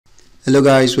Hello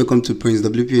guys, welcome to Prince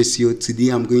WPSEO.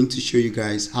 Today I'm going to show you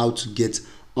guys how to get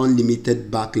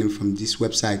unlimited backlink from this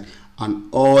website,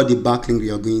 and all the backlink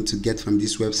you are going to get from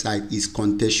this website is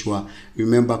contextual.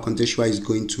 Remember, contextual is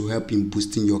going to help in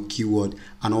boosting your keyword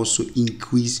and also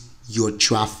increase your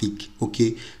traffic.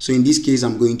 Okay, so in this case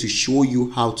I'm going to show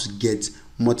you how to get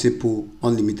multiple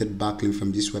unlimited backlink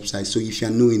from this website. So if you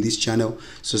are new in this channel,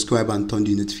 subscribe and turn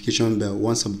the notification bell.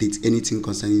 Once updates anything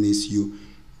concerning SEO,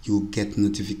 you'll get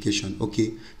notification.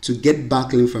 Okay, to get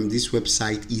backlink from this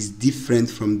website is different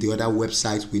from the other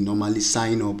websites we normally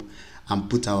sign up and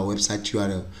put our website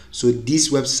URL. So this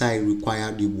website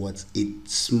required a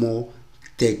small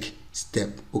tech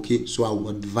step. Okay, so I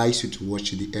would advise you to watch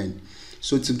to the end.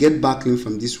 So to get backlink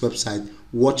from this website,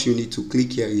 what you need to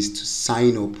click here is to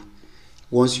sign up.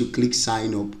 Once you click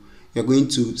sign up, you're going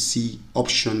to see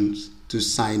options to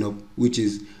sign up, which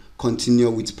is continue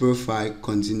with profile,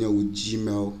 continue with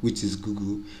Gmail, which is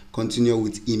Google, continue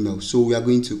with email. So we are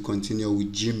going to continue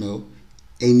with Gmail,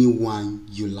 anyone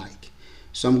you like.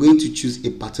 So I'm going to choose a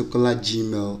particular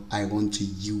Gmail I want to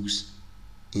use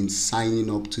in signing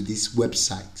up to this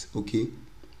website. Okay,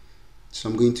 so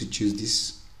I'm going to choose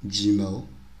this Gmail.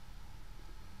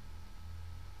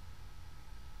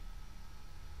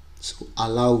 So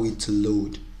allow it to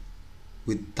load.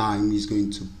 With time is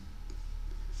going to.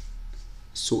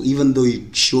 So even though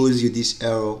it shows you this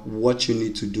error, what you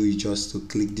need to do is just to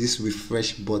click this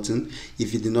refresh button.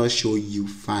 If it did not show you,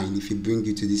 fine. If it brings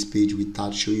you to this page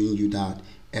without showing you that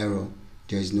error,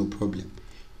 there is no problem.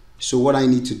 So what I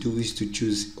need to do is to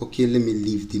choose, okay, let me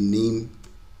leave the name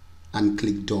and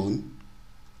click done.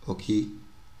 Okay,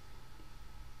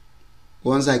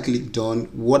 once I click done,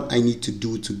 what I need to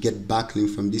do to get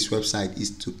backlink from this website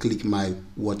is to click my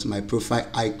profile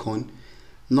icon.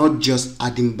 Not just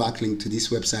adding backlink to this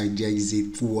website, there is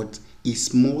a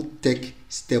small tech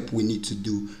step we need to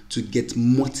do to get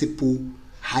multiple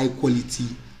high quality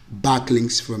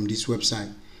backlinks from this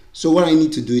website. So what I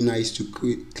need to do now is to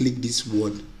click this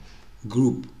word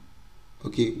group.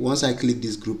 Okay, once I click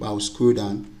this group, I'll scroll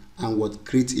down and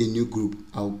create a new group.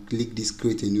 I'll click this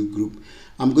create a new group.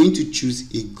 I'm going to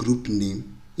choose a group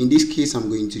name. In this case, I'm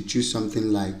going to choose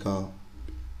something like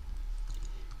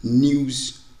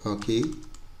news. Okay,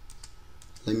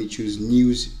 let me choose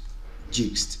news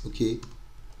gist. Okay,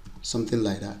 something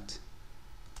like that.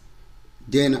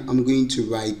 Then I'm going to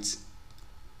write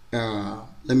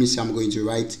let me say I'm going to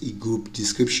write a group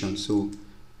description. So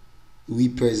we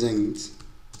present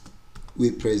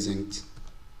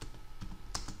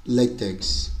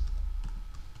latex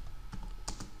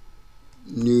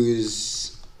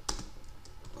news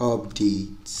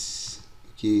updates.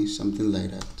 Okay, something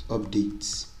like that.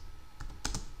 Updates,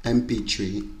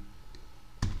 mp3,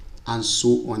 and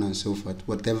so on and so forth,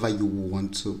 whatever you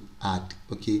want to add.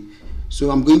 Okay, so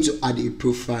I'm going to add a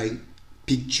profile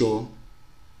picture.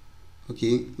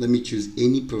 Okay, let me choose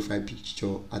any profile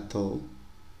picture at all.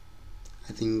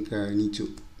 I think I need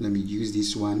to let me use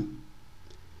this one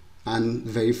and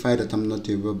verify that I'm not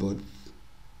a robot.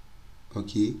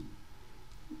 Okay,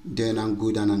 then I'm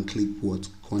good and click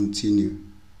continue.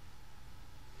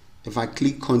 If I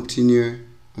click continue,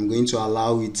 I'm going to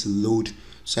allow it to load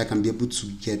so I can be able to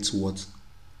get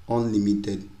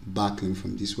unlimited backlink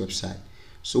from this website.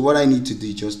 So what I need to do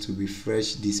is just to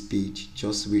refresh this page,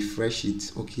 just refresh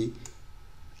it. Okay,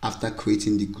 after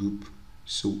creating the group,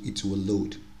 so it will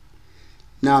load.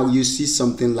 Now you see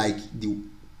something like the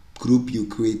group you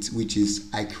create, which is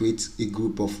I create a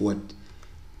group of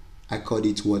I called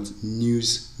it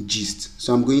news gist.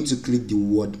 So I'm going to click the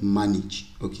word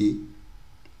manage. Okay,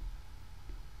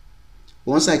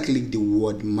 once I click the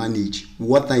word manage,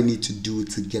 what I need to do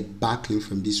to get backlink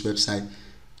from this website,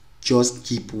 just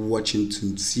keep watching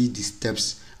to see the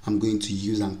steps I'm going to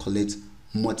use and collect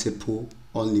multiple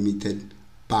unlimited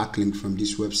backlink from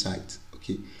this website.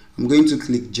 Okay, I'm going to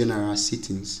click general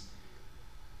settings.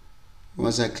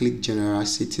 Once I click general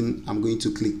setting, I'm going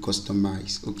to click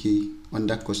customize. Okay,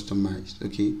 under customize.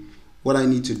 Okay, what I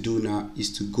need to do now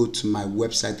is to go to my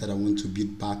website that I want to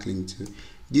build backlink to.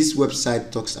 This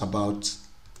website talks about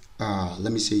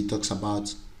let me say it talks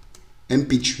about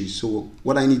mp3. So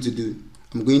what I need to do,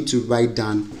 I'm going to write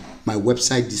down my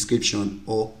website description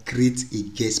or create a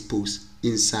guest post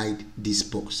inside this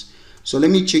box. So let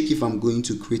me check if I'm going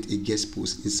to create a guest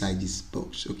post inside this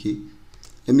box. Okay,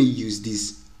 let me use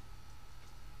this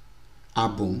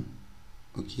album.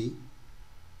 Okay,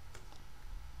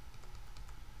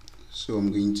 so I'm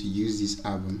going to use this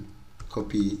album,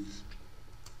 copy it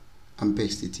and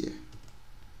paste it here.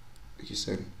 Okay,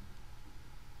 sorry,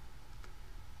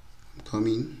 I'm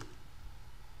coming.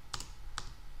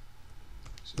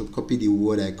 So I'll copy the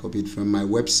word I copied from my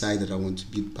website that I want to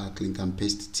build backlink and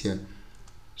paste it here.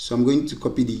 So I'm going to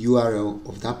copy the URL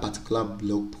of that particular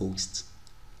blog post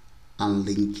and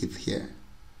link it here,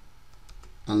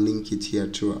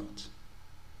 throughout,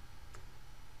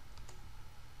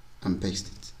 and paste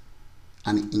it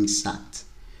and insert.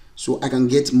 So I can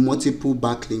get multiple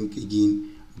backlink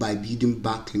again by building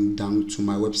backlink down to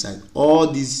my website.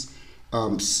 All these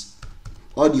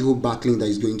all the whole backlink that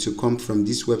is going to come from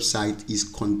this website is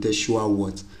contextual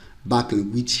what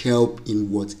backlink, which help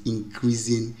in what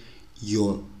increasing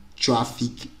your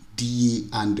traffic, DA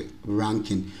and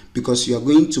ranking, because you are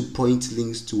going to point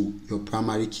links to your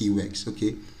primary keywords.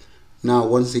 Okay, now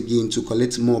once again, to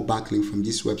collect more backlink from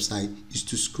this website is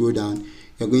to scroll down.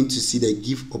 You're going to see they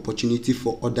give opportunity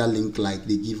for other link, like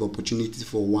they give opportunity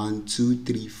for 1, 2,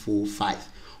 3, 4, 5,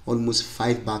 almost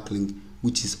 5 backlink,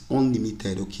 which is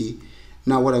unlimited. Okay,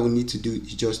 now what I will need to do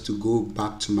is just to go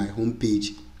back to my home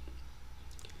page.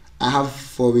 I have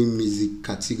foreign music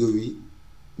category,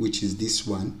 which is this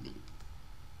one.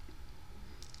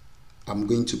 I'm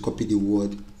going to copy the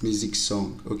word music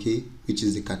song, okay, which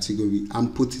is the category,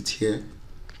 and put it here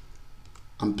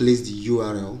and place the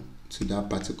URL to that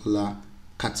particular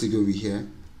category here.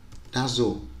 That's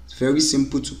all. It's very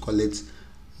simple to collect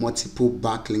multiple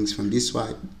backlinks from this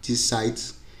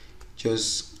site.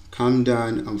 Just calm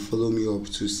down and follow me up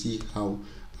to see how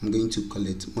I'm going to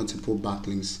collect multiple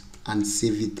backlinks and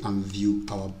save it and view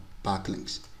our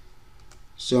backlinks.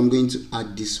 So I'm going to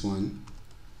add this one.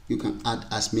 You can add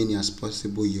as many as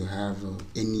possible. You have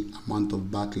any amount of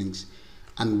backlinks,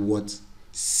 and what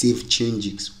save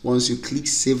changes. Once you click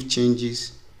save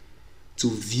changes to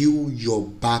view your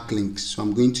backlinks, so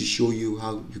I'm going to show you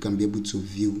how you can be able to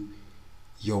view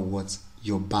your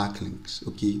backlinks.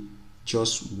 Okay,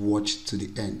 just watch to the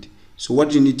end. So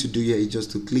what you need to do here is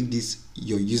just to click this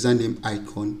your username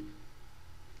icon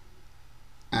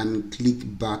and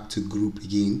click back to group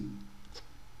again.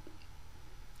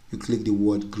 You click the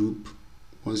word group.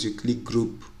 Once you click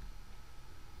group,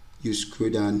 you scroll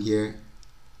down here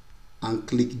and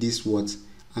click this word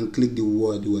and click the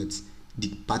word the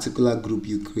particular group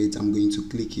you create. I'm going to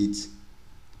click it.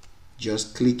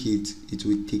 Just click it. It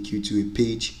will take you to a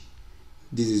page.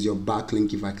 This is your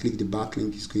backlink. If I click the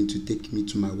backlink, it's going to take me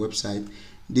to my website.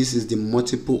 This is the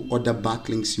multiple other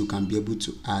backlinks you can be able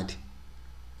to add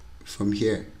from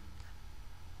here.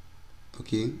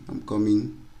 Okay, I'm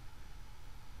coming.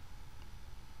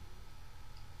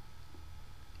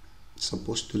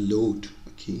 Supposed to load.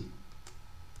 Okay,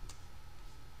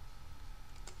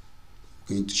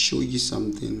 I'm going to show you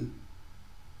something.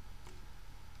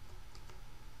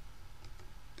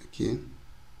 Okay,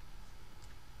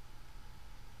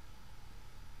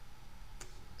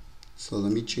 so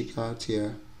let me check out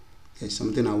here. There's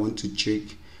something I want to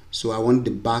check. So I want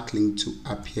the backlink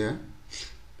to appear,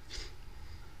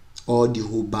 or the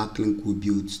whole backlink we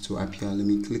built to appear. Let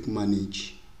me click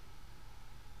manage.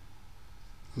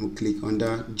 I'm gonna click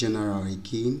under general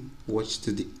again. Watch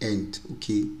to the end.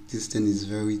 Okay, this thing is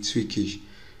very tricky,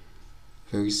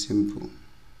 very simple.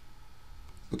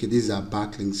 Okay, these are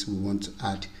backlinks we want to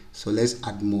add, so let's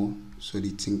add more so the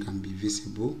thing can be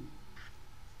visible.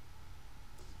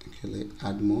 Okay, let's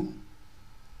add more.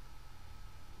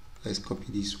 Let's copy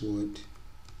this word.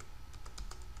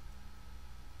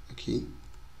 Okay,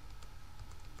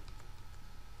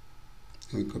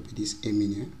 let me copy this M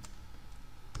in here.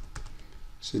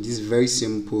 So this is very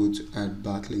simple to add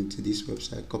backlink to this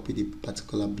website. Copy the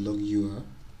particular blog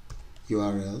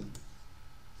URL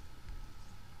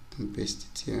and paste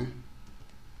it here.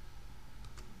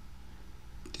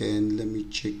 Then let me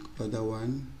check other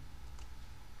one.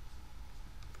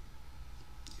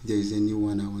 If there is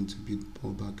anyone I want to build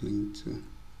more backlink to,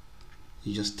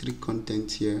 you just click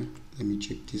content here. Let me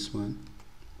check this one.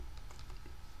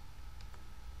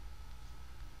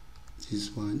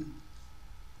 This one.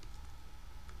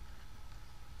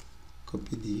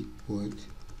 Copy the word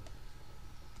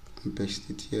and paste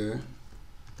it here,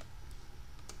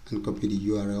 and copy the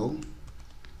URL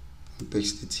and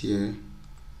paste it here.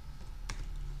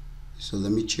 So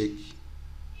let me check.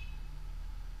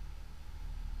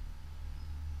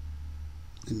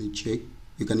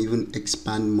 You can even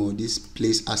expand more. This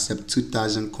place accept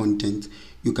 2000 content.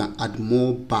 You can add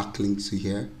more backlinks to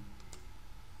here.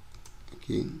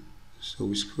 Okay, so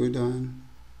we scroll down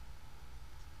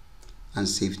and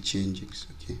save changes.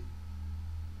 Okay,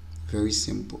 very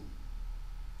simple.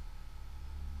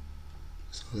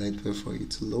 So let's wait for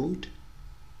it to load.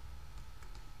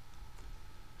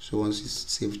 So once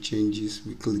it's save changes,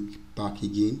 we click back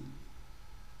again,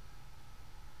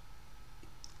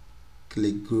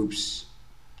 click groups,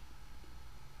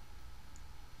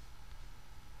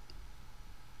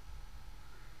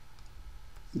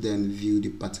 then view the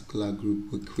particular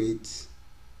group we create.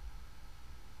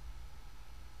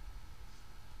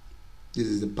 This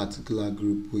is the particular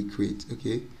group we create.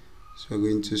 Okay, so we're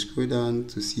going to scroll down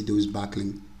to see those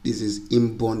backlinks. This is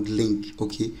inbound link.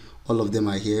 Okay, all of them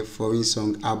are here: foreign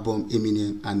song, album,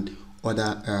 Eminem, and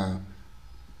other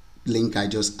link I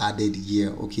just added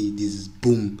here. Okay, this is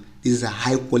boom. This is a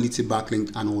high quality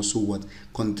backlink, and also what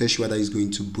contextual that is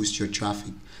going to boost your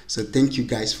traffic. So thank you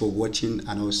guys for watching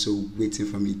and also waiting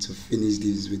for me to finish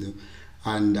this video,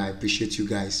 and I appreciate you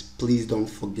guys. Please don't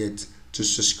forget to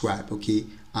subscribe, okay,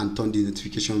 and turn the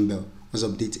notification bell. Once I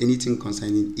update anything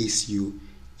concerning SEO,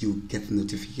 you get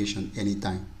notification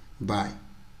anytime. Bye.